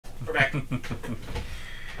back.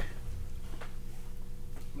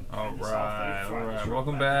 All right.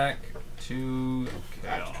 Welcome back to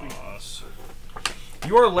Chaos.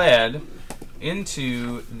 You are led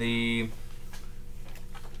into the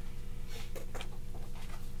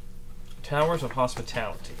Towers of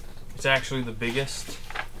Hospitality. It's actually the biggest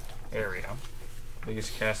area,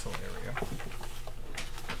 biggest castle area.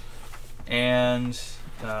 And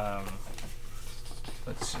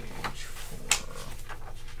let's see,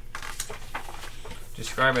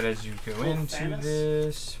 describe it as you go into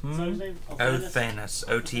this. Othanas.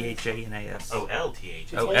 O-T-H-A-N-A-S.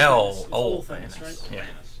 O-L-T-H. O-L. Othanas, right? Yeah.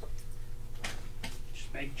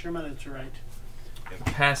 Just making sure my notes are right.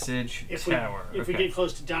 Passage tower. If we get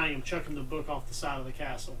close to dying, I'm chucking the book off the side of the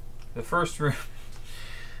castle. The first room.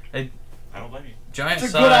 I don't blame you.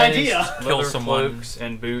 Giant-sized leather cloaks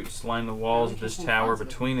and boots line the walls of this tower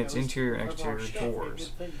between its interior and exterior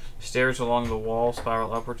doors. Stairs along the wall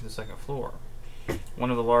spiral upward to the second floor.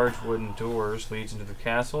 One of the large wooden doors leads into the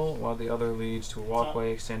castle, while the other leads to a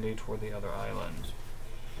walkway extending toward the other island.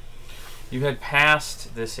 You head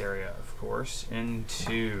past this area, of course,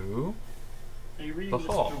 into Are you reading the this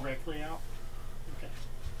hall. directly out? Okay.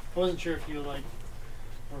 I wasn't sure if you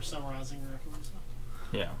were summarizing directly. So.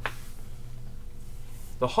 Yeah.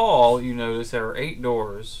 The hall, you notice there are 8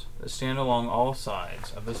 doors that stand along all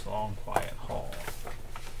sides of this long, quiet hall.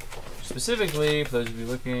 Specifically, for those of you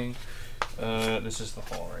looking, this is the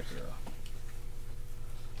hall right here.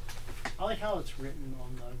 I like how it's written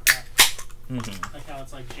on the graphic. I like how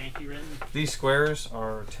it's like janky written. These squares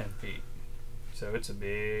are 10 feet. So it's a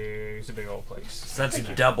big old place. So that's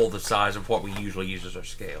double the size of what we usually use as our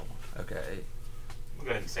scale. Okay. I'll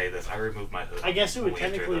go ahead and say this. I removed my hood. I guess it would when we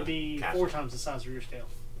technically entered the be castle. 4 times the size of your scale.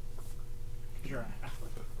 You're right.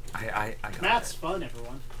 I got Math's it. fun,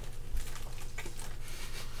 everyone.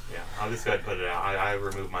 Yeah, I'll just go ahead and put it out. I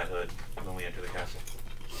removed my hood when we entered the castle.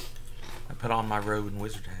 I put on my robe and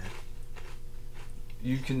wizard hat.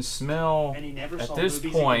 You can smell And he never at saw this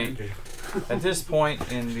movies point. again. At this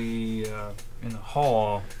point in the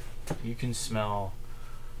hall, you can smell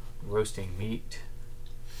roasting meat,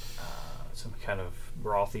 some kind of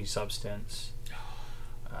brothy substance.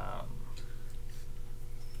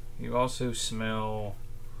 You also smell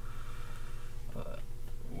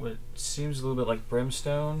what seems a little bit like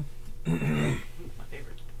brimstone. My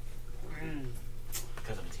favorite.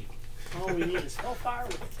 Because of the TV. All we need is hellfire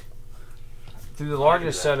with it. Through the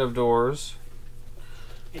largest set of doors,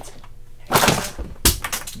 It's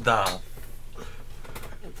The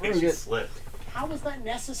It just slipped. How was that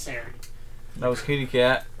necessary? that was Kitty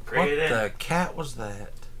Cat. what Created it. the cat was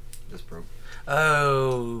that? This broke.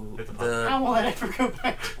 Oh, How the will that ever go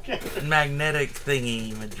back together? magnetic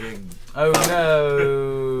thingy majig. Oh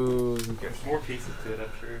no! There's more pieces to it,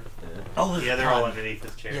 I'm sure. Oh, Yeah, they're all underneath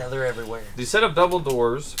this chair. Yeah, they're everywhere. The set of double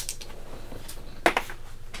doors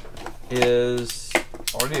is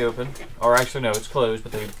already open, or actually no, it's closed,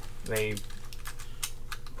 but they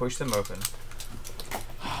push them open,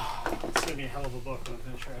 It's gonna be a hell of a book when I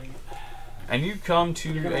finish writing it. and you come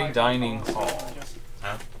to You're gonna a like dining that call us, hall. Justin.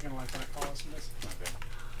 Huh? You're gonna like that call us in this. Okay.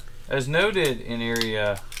 As noted in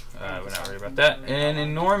area, we're not worried about that. An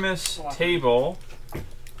enormous table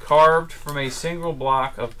carved from a single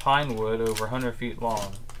block of pine wood over 100 feet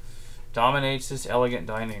long dominates this elegant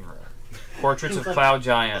dining room. Portraits of cloud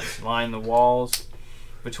giants line the walls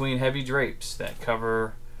between heavy drapes that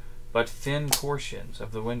cover but thin portions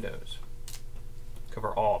of the windows. Cover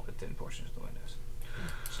all but thin portions of the windows.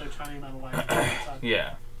 So tiny amount of light. outside.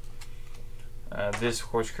 Yeah. This, of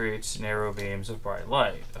course, creates narrow beams of bright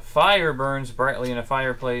light. A fire burns brightly in a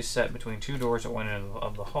fireplace set between 2 doors at one end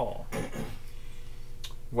of the hall.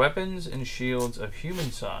 Weapons and shields of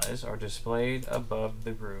human size are displayed above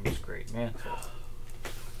the room's great mantle.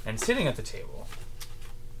 And sitting at the table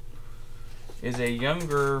is a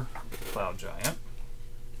younger cloud giant.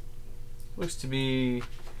 Looks to be,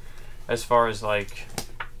 as far as like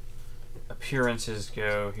appearances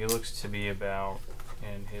go, he looks to be about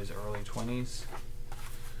in his early 20s.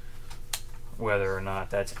 Whether or not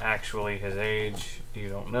that's actually his age, you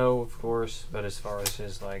don't know, of course, but as far as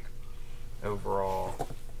his like overall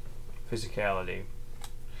physicality.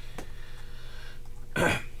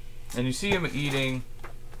 And you see him eating.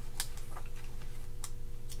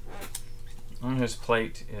 On his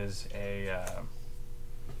plate is a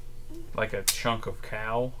like a chunk of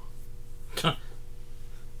cow.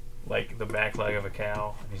 Like the back leg of a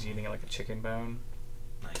cow, and he's eating it like a chicken bone.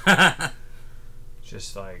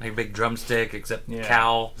 Just like a big drumstick, except Yeah.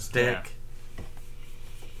 cow stick.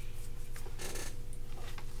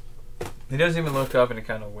 He doesn't even look up, and it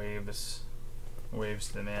kind of waves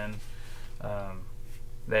them in.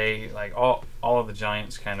 they like all of the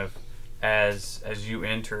giants kind of as you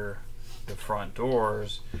enter the front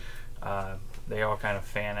doors, they all kind of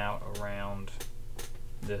fan out around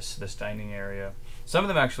this dining area. Some of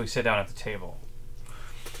them actually sit down at the table.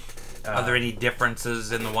 Are there any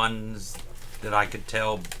differences in the ones that I could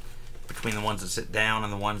tell between the ones that sit down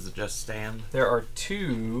and the ones that just stand? There are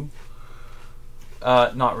two.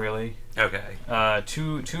 Not really. Okay.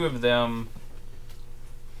 Two of them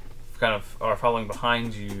kind of are following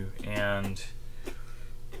behind you, and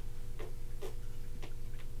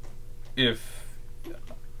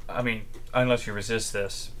unless you resist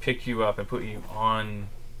this, pick you up and put you on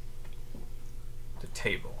the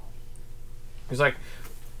table. Because like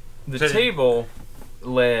the table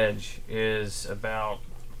ledge is about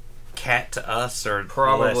cat to us or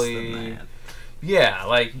probably less than that? Yeah,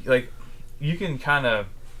 like you can kind of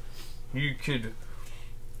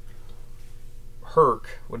Herc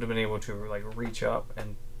would have been able to like reach up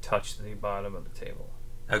and touch the bottom of the table.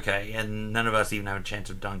 Okay, and none of us even have a chance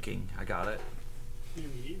of dunking. I got it.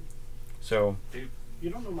 So You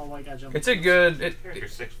don't know my white guy jumping. it's a good You're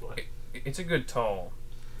 6 foot. it's a good tall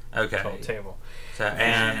Okay. table. So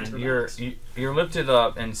and You're lifted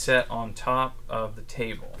up and set on top of the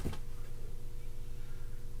table.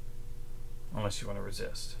 Unless you want to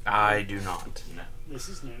resist. I do not. No. This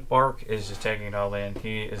is new. Bark is just taking it all in.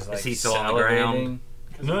 He is like he still on the ground?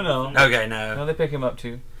 No. Okay, No, no. they pick him up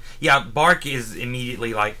too. Yeah, Bark is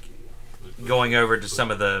immediately like going over to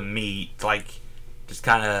some of the meat, like just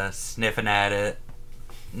kind of sniffing at it.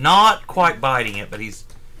 Not quite biting it, but he's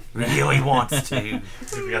really wants to.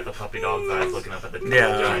 We've got the puppy dog's eyes looking up at the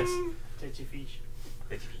Yeah. giants. Touchy fish.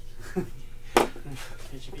 It's-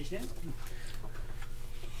 Touchy fish, yeah?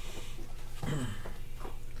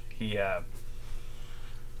 He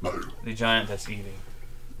the giant that's eating,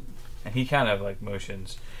 and he kind of like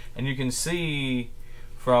motions, and you can see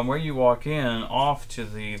from where you walk in off to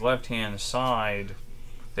the left hand side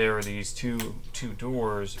there are these two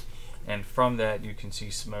doors, and from that you can see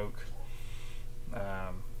smoke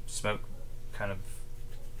kind of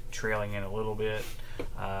trailing in a little bit,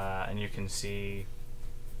 and you can see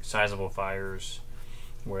sizable fires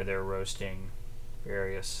where they're roasting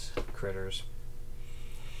various critters.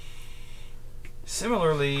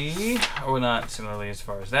 Similarly, or not similarly as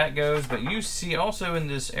far as that goes, but you see also in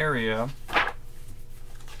this area.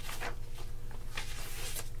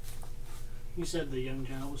 You said the young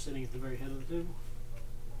giant was sitting at the very head of the table?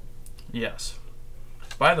 Yes.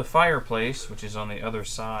 By the fireplace, which is on the other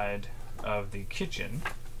side of the kitchen,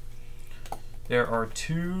 there are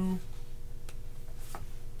two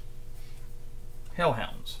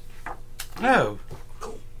hellhounds. Oh,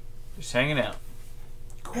 Just hanging out.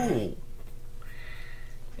 cool.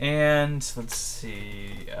 And let's see.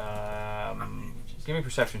 Give me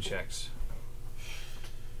perception checks.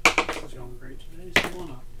 It's going great today. It's going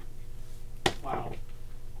up. Wow.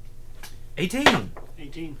 18.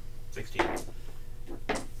 18. 16.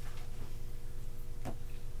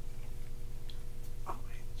 Oh,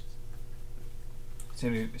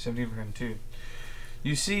 17 for him too.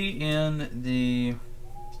 You see in the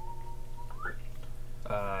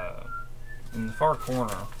far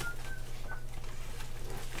corner.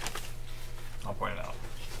 I'll point it out.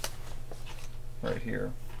 Right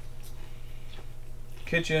here.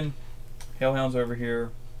 Kitchen. Hellhound's over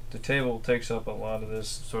here. The table takes up a lot of this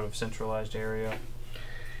sort of centralized area.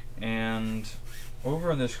 And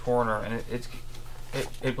over in this corner, and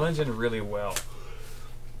it blends in really well.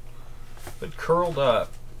 But curled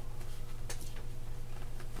up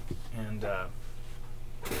and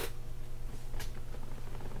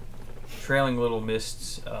trailing little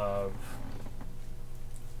mists of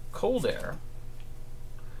cold air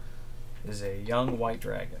is a young white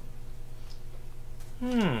dragon.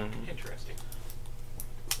 Interesting.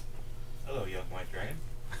 Hello, young white dragon.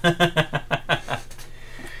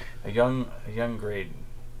 a young Graydon.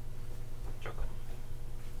 Chocolate.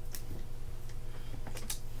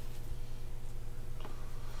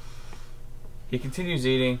 He continues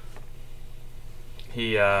eating.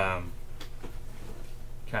 He kind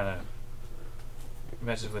of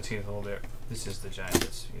messes with teeth a little bit. This is the giant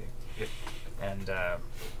that's eating. And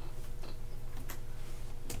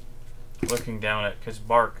looking down at, because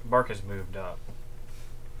Bark has moved up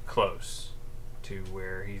close to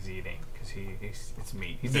where he's eating, because it's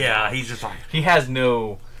meat. He's He's just like, he has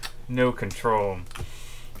no control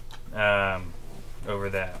over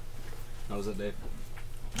that. How was it, Dave?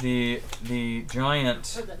 The giant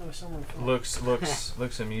heard that noise somewhere before.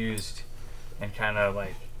 looks amused and kind of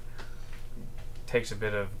like takes a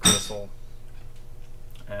bit of gristle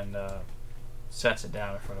and sets it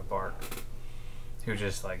down in front of Bark who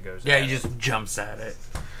just like goes. Yeah, at he it. just jumps at it.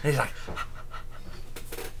 And he's like,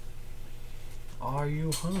 Are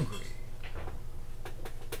you hungry?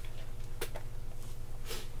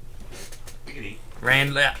 We could eat.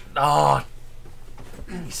 Rand, oh,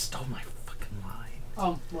 he stole my fucking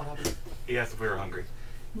line. What happened? He asked if we were hungry.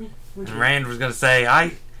 And Rand was gonna say,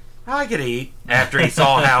 I could eat, after he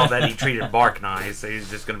saw how that he treated Bark nice. So he's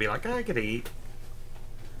just gonna be like, I could eat.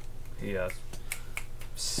 He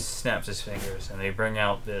snaps his fingers, and they bring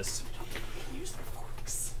out this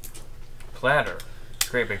platter.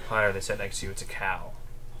 Great big platter. They set next to you. It's a cow,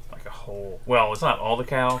 like a whole. Well, it's not all the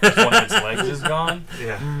cow. 'Cause one of its legs is gone.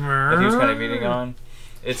 Yeah. That he was kind of eating on.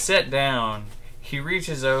 It's set down. He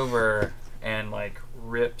reaches over and like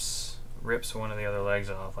rips one of the other legs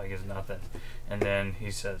off like it's nothing, and then he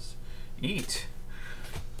says, "Eat."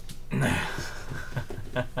 We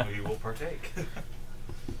will partake.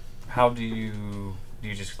 How do you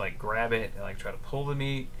just like grab it and like try to pull the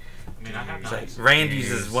meat? I mean, I have It's like, knives. Rand You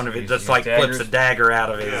uses use- one of you it, just use like flips daggers? a dagger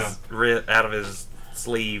out of his Yeah. out of his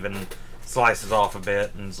sleeve and slices off a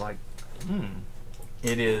bit, and is like,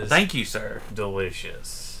 It is thank you, sir.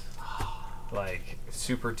 delicious, like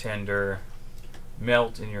super tender,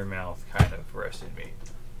 melt in your mouth kind of roasted meat.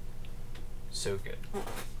 So good.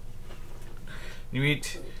 You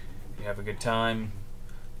eat, you have a good time.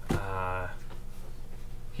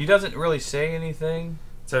 He doesn't really say anything.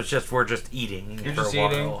 So it's just we're just eating. You're for just a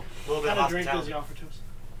while. eating. A little bit What of kind of drink does he hospitality. offer to us?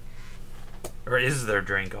 Or is there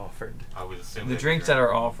drink offered? I would assume The they'd drinks drink. that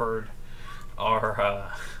are offered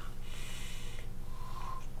are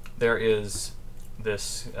there is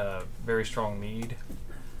this very strong mead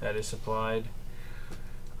that is supplied.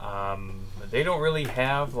 They don't really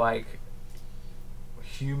have like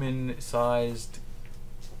human-sized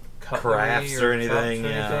cutlery Crafts or cups anything,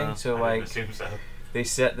 yeah. So I like would assume so. they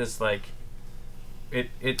set this like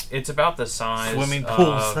it's about the size Swimming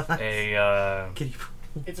pool of size. a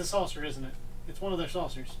It's a saucer, isn't it? It's one of their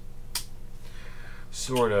saucers.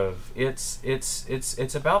 sort of. It's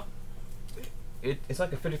about it's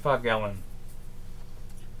like a 55-gallon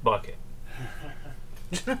bucket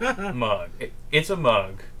mug. It's a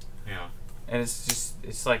mug, Yeah. and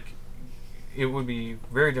it's like it would be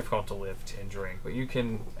very difficult to lift and drink, but you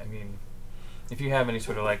can. I mean, if you have any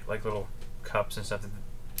sort of like little cups and stuff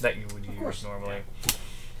that you would use course. normally.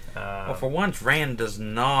 Well, for once, Rand does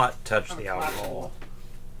not touch the alcohol.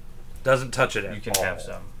 Doesn't touch it at all. you can have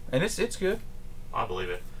some, and it's good. I believe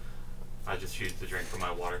it. I just choose to drink from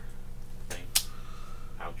my water thing.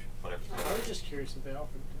 Pouch. Whatever. I was just curious if they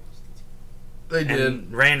offered it to us. They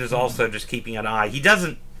And Rand is also just keeping an eye. He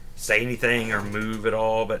doesn't say anything or move at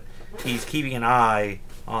all, but he's keeping an eye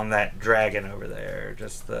on that dragon over there.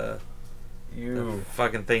 Just the You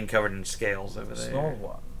fucking thing covered in scales over there. small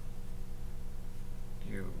one.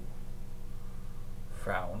 You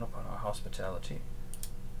frown upon our hospitality.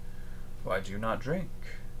 Why do you not drink?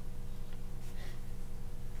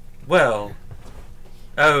 Well,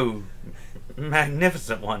 oh,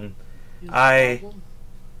 magnificent one. Is that I- a problem?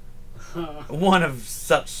 One of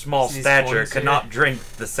such small He's stature points could here. not drink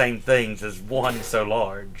the same things as one so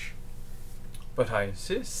large. But I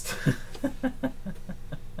insist.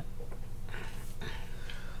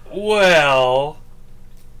 Well,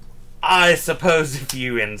 I suppose if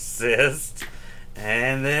you insist.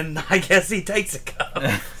 And then I guess he takes a cup.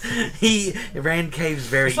 Rand caves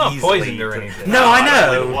very It's not easily. poisoned or anything. No, I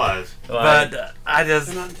don't believe it know. was. But I They're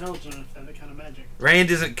just not intelligent enough to have that kind of magic.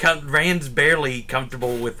 Rand's barely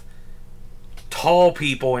comfortable with tall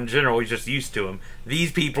people in general. He's just used to them.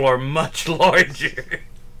 These people are much larger.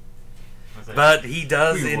 Was it- But he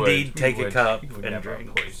does We indeed would- take we a would- cup we would and never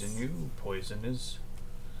drink. poison you. Poison is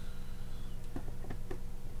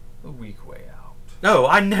a weak way out. No,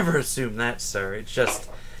 I never assume that, sir. It's just,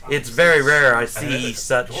 it's very rare I I see think it's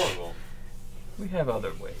such. adorable. We have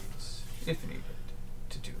other ways, if needed,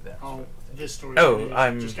 to do that. Oh, sort of thing. this story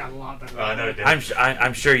just got a lot better. I know it did.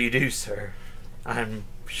 I'm sure you do, sir. I'm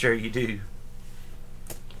sure you do.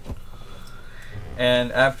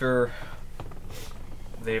 And after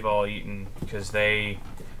they've all eaten, because they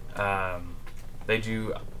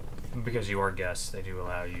do, because you are guests, they do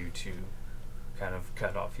allow you to kind of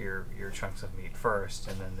cut off your chunks of meat first,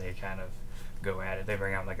 and then they kind of go at it. They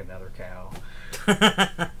bring out like another cow,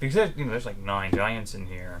 because there's like 9 giants in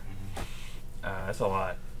here. That's a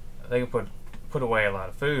lot. They can put away a lot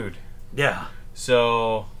of food. Yeah.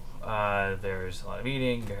 So there's a lot of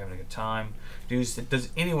eating. They're having a good time. Does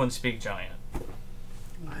anyone speak giant?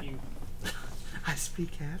 You- I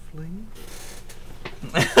speak halfling.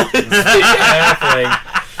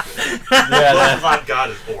 Yeah, Well, my god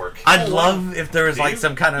is orc. I'd love if there was Do like you?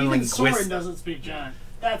 some kind of Even Soren linguist. doesn't speak giant.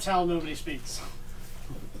 That's how nobody speaks.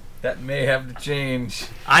 That may have to change.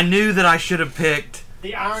 I knew that I should have picked.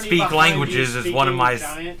 The irony Speak behind languages you is one of my.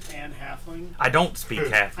 giant and halfling. I don't speak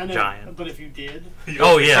half I know, giant. but if you did,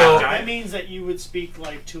 Oh yeah. So- that means that you would speak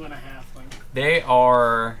like 2 and a halfling. They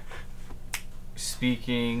are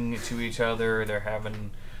speaking to each other. They're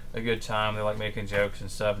having a good time. They're like making jokes and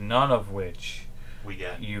stuff. None of which We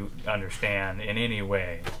get. you understand in any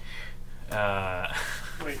way.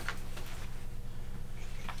 Wait.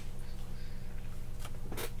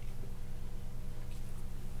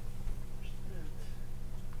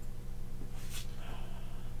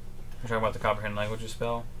 We're talking about the comprehend languages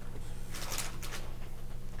spell.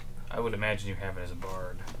 I would imagine you have it as a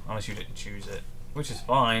bard, unless you didn't choose it, which is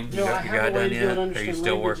fine. No, I you have got a way done to yet? do it Are you understand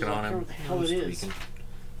still languages. working I on don't him? know what the hell it is.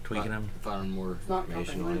 Tweaking them. Find more It's not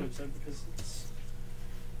information comprehend on language it. though, because it's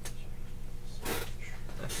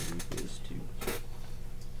I think it is too.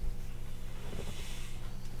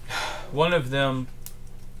 One of them,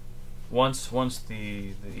 once the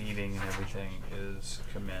eating and everything is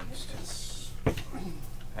commenced.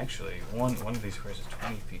 Actually, one of these squares is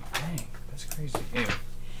 20 feet. Dang, that's crazy. Anyway,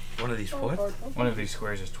 One of these what? one of these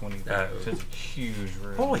squares is 20 feet. Oh. So it's a huge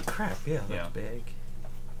room. Holy crap! Yeah, that's Yeah. big.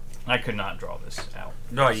 I could not draw this out.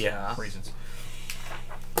 Oh yeah. For reasons.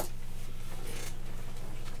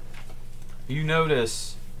 You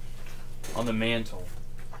notice on the mantle,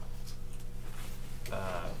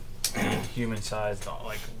 human-sized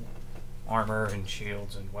like armor and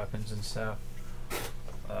shields and weapons and stuff.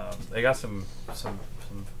 They got some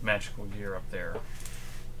magical gear up there.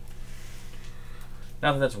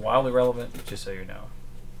 Not that that's wildly relevant, just so you know.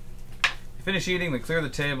 You finish eating, they clear the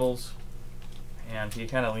tables, and he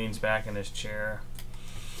kind of leans back in his chair.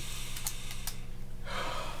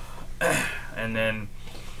 And then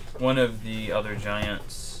one of the other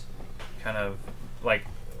giants, kind of like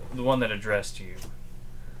the one that addressed you,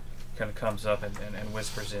 kind of comes up and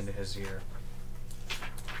whispers into his ear.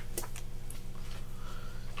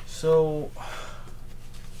 So,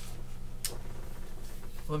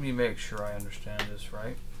 let me make sure I understand this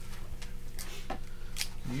right.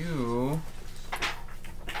 You,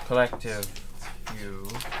 collective, you,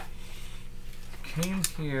 came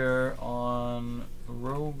here on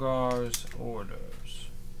Rogar's orders.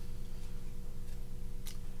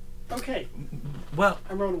 okay. Well,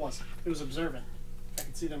 I remember what it was. It was observant. I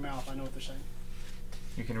can see their mouth. I know what they're saying.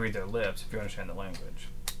 You can read their lips if you understand the language.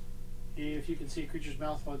 If you can see a creature's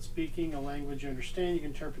mouth while it's speaking, a language you understand, you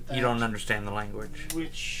can interpret that. you don't understand the language.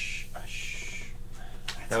 Which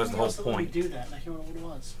That was the whole point. Do that. And I can't remember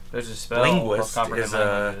what it was. There's a spell Linguist called comprehend is a-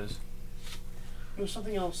 languages. It was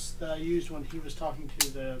something else that I used when he was talking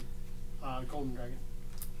to the golden dragon.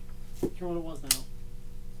 I can't remember what it was now.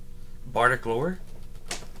 Bardic lore.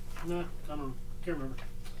 No, I don't know. Can't remember.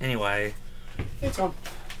 Anyway, It's gone.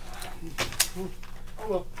 Oh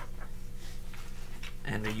well.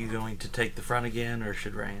 and are you going to take the front again, or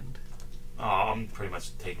should Rand? Oh, I'm pretty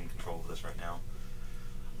much taking control of this right now.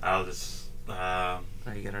 I'll just. Are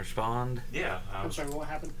you going to respond? Yeah. I'm sorry. What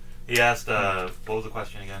happened? He asked. What was the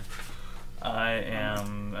question again? I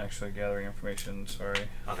am actually gathering information, sorry.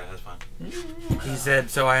 Okay, that's fine. He said,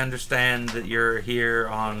 "So I understand that you're here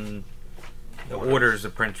on the orders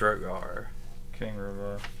of Prince Rogar, King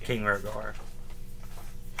Rogar. King Rogar."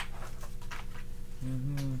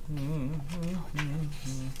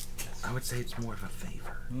 I would say it's more of a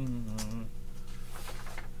favor. I'd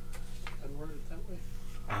word it that way.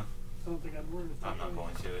 Huh? I don't think I'd word it that I'm not way.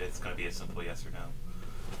 going to. It's going to be a simple yes or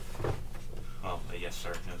no. Oh, a yes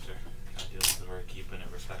sir, no sir. Gotta deal with the word, keeping it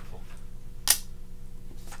respectful.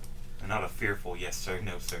 And not a fearful yes sir,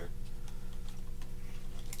 no sir.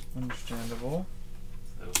 Understandable.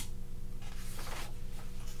 So,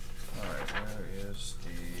 Alright, where is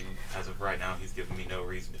the... as of right now, he's giving me no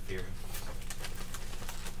reason to fear him.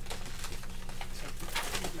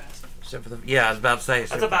 He's massive. Except for the I was about to say, except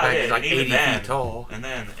That's for the about fact it. he's like And even 80 then, feet tall. And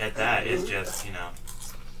then at that, it's just, you know,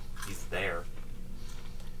 he's there.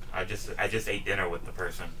 I just ate dinner with the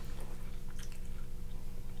person.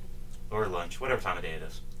 Or lunch, whatever time of day it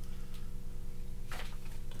is.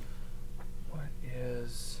 What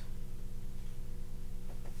is...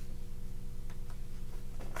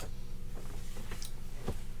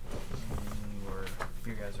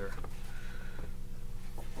 You guys are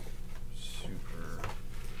super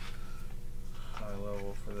high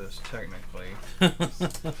level for this, technically.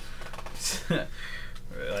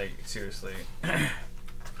 Like, seriously.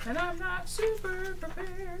 And I'm not super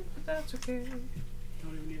prepared, but that's okay. Don't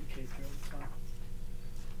even need a cape, Joe.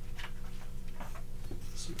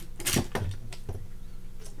 It's fine. Super.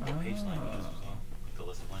 What page languages was on? Like the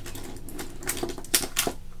list of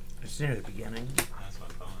languages. It's near the beginning. That's what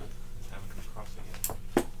I thought. I just haven't come across it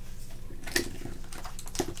yet.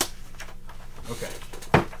 Okay.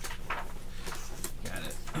 Got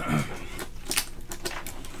it.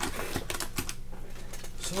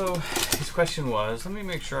 So, his question was, let me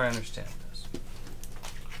make sure I understand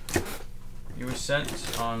this. You were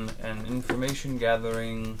sent on an information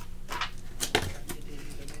gathering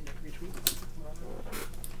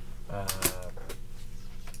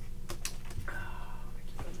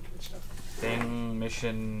thing,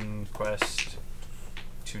 mission, quest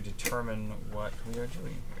to determine what we are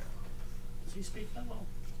doing here. Does he speak that well?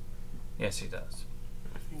 Yes, he does.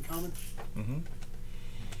 In common? Mm-hmm.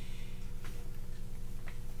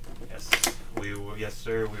 Yes, yes,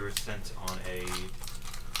 sir. We were sent on a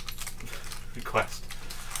quest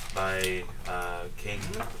by King,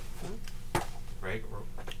 right?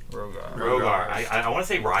 Rogar. Rogar. I want to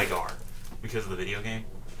say Rygar because of the video game.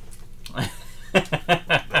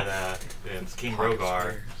 But it's King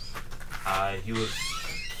Rogar. He was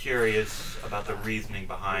curious about the reasoning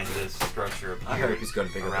behind this structure I hope he's going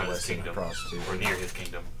to pick up around a his lesson in kingdom, prostitute. or near his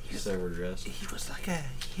kingdom. He's overdressed. He was like a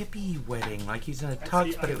hippie wedding, like he's in a That's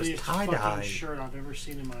tux, the but it was ugliest tie fucking dye. shirt I've ever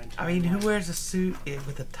seen in my entire I mean, who life. wears a suit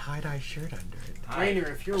with a tie dye shirt under it? Rainer,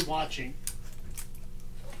 if you're watching,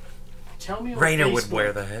 tell me on Rainer Facebook would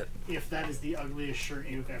wear that. if that is the ugliest shirt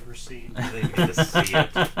you've ever seen. I didn't get to see it.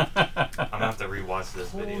 I'm gonna have to rewatch this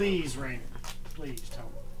video. Please, Rainer. Please tell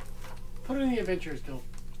me. Put it in the Adventurers Guild.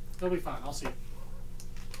 It'll be fine. I'll see it.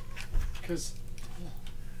 Because,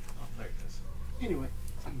 Oh, there it is. anyway.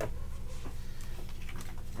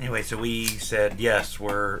 Anyway, so we said yes,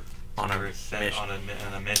 we're on We a were sent mission.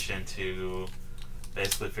 on a mission to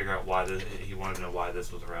basically figure out why he wanted to know why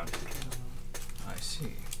this was around his kingdom. I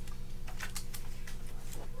see.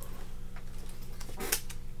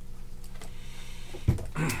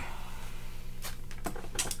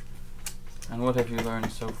 And what have you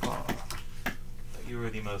learned so far? That you are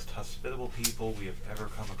the most hospitable people we have ever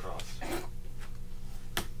come across.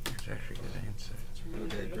 That's actually a good answer. That's really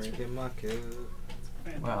Okay, good. That's drinking my cup. a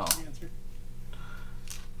fantastic Wow. answer.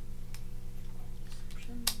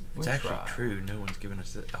 It's actually true. No one's given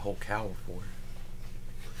us a whole cow for it.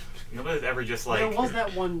 Nobody's ever just like. There was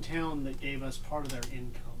that one town that gave us part of their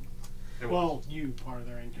income. There Well, you part of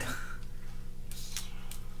their income.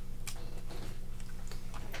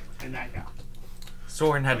 And that guy.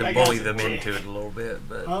 Soren had to I bully guess them it did. into it a little bit,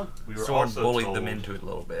 but Huh? we were Soren also bullied told them into it a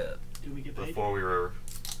little bit. Do we get paid? before we were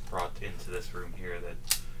brought into this room here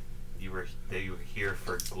that you were here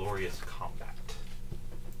for glorious combat,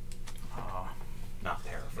 Ah, not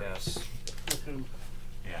paraphrase. yes. With whom?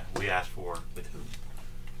 Yeah, we asked for with whom.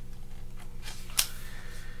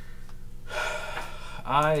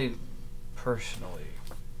 I personally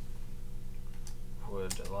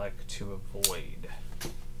would like to avoid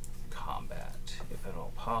combat, if at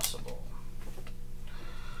all possible.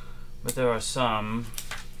 But there are some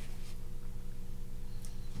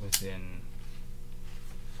within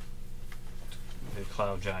the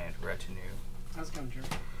Cloud Giant retinue That's kind of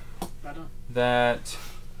true. Right on. that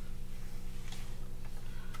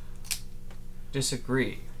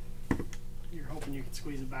disagree, You're hoping you can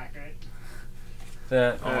squeeze it back, right?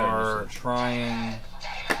 that are trying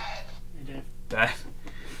Hey, Dave.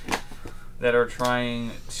 that are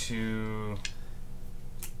trying to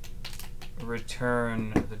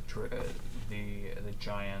return the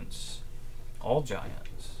giants, all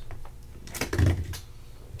giants,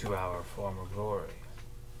 to our former glory,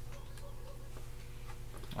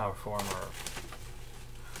 our former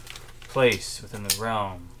place within the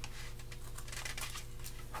realm.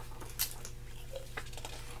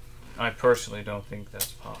 I personally don't think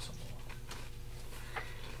that's possible.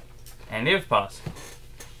 And if possible,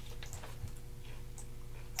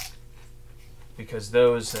 because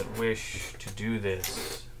those that wish to do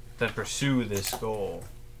this, that pursue this goal,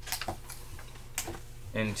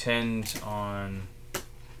 intend on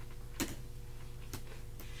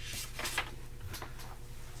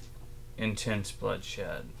intense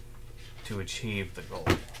bloodshed to achieve the goal,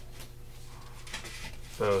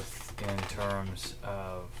 both in terms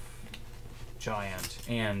of giant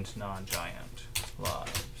and non-giant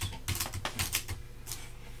lives.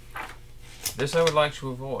 This I would like to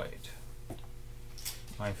avoid.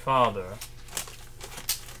 My father,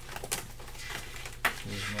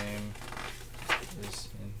 whose name is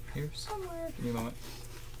in here somewhere. Give me a moment.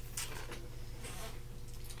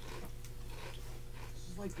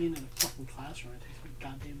 This is like being in a fucking classroom. It takes me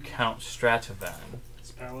goddamn minute. Count Stratovan.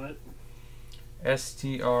 Spell it.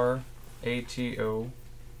 Stratovan.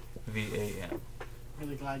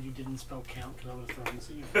 Really glad you didn't spell count because I would have thrown this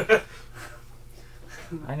at you.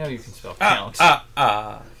 I know you can spell count.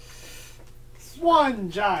 One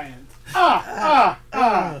giant.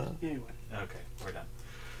 Anyway. Okay, we're done.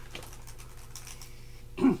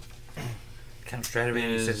 Instead of it,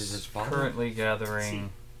 he says it's is his father. currently gathering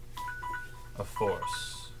a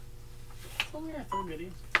force. It's only our third video.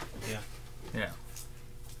 Yeah.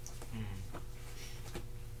 Hmm.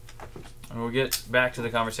 And we'll get back to the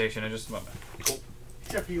conversation in just a moment.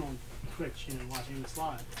 Except for you on Twitch, watching this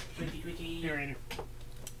live. Here, Rainer.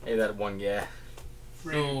 Hey, that one guy.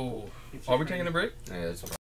 Rainer. So, It's are we Rainer. taking a break? Yeah, that's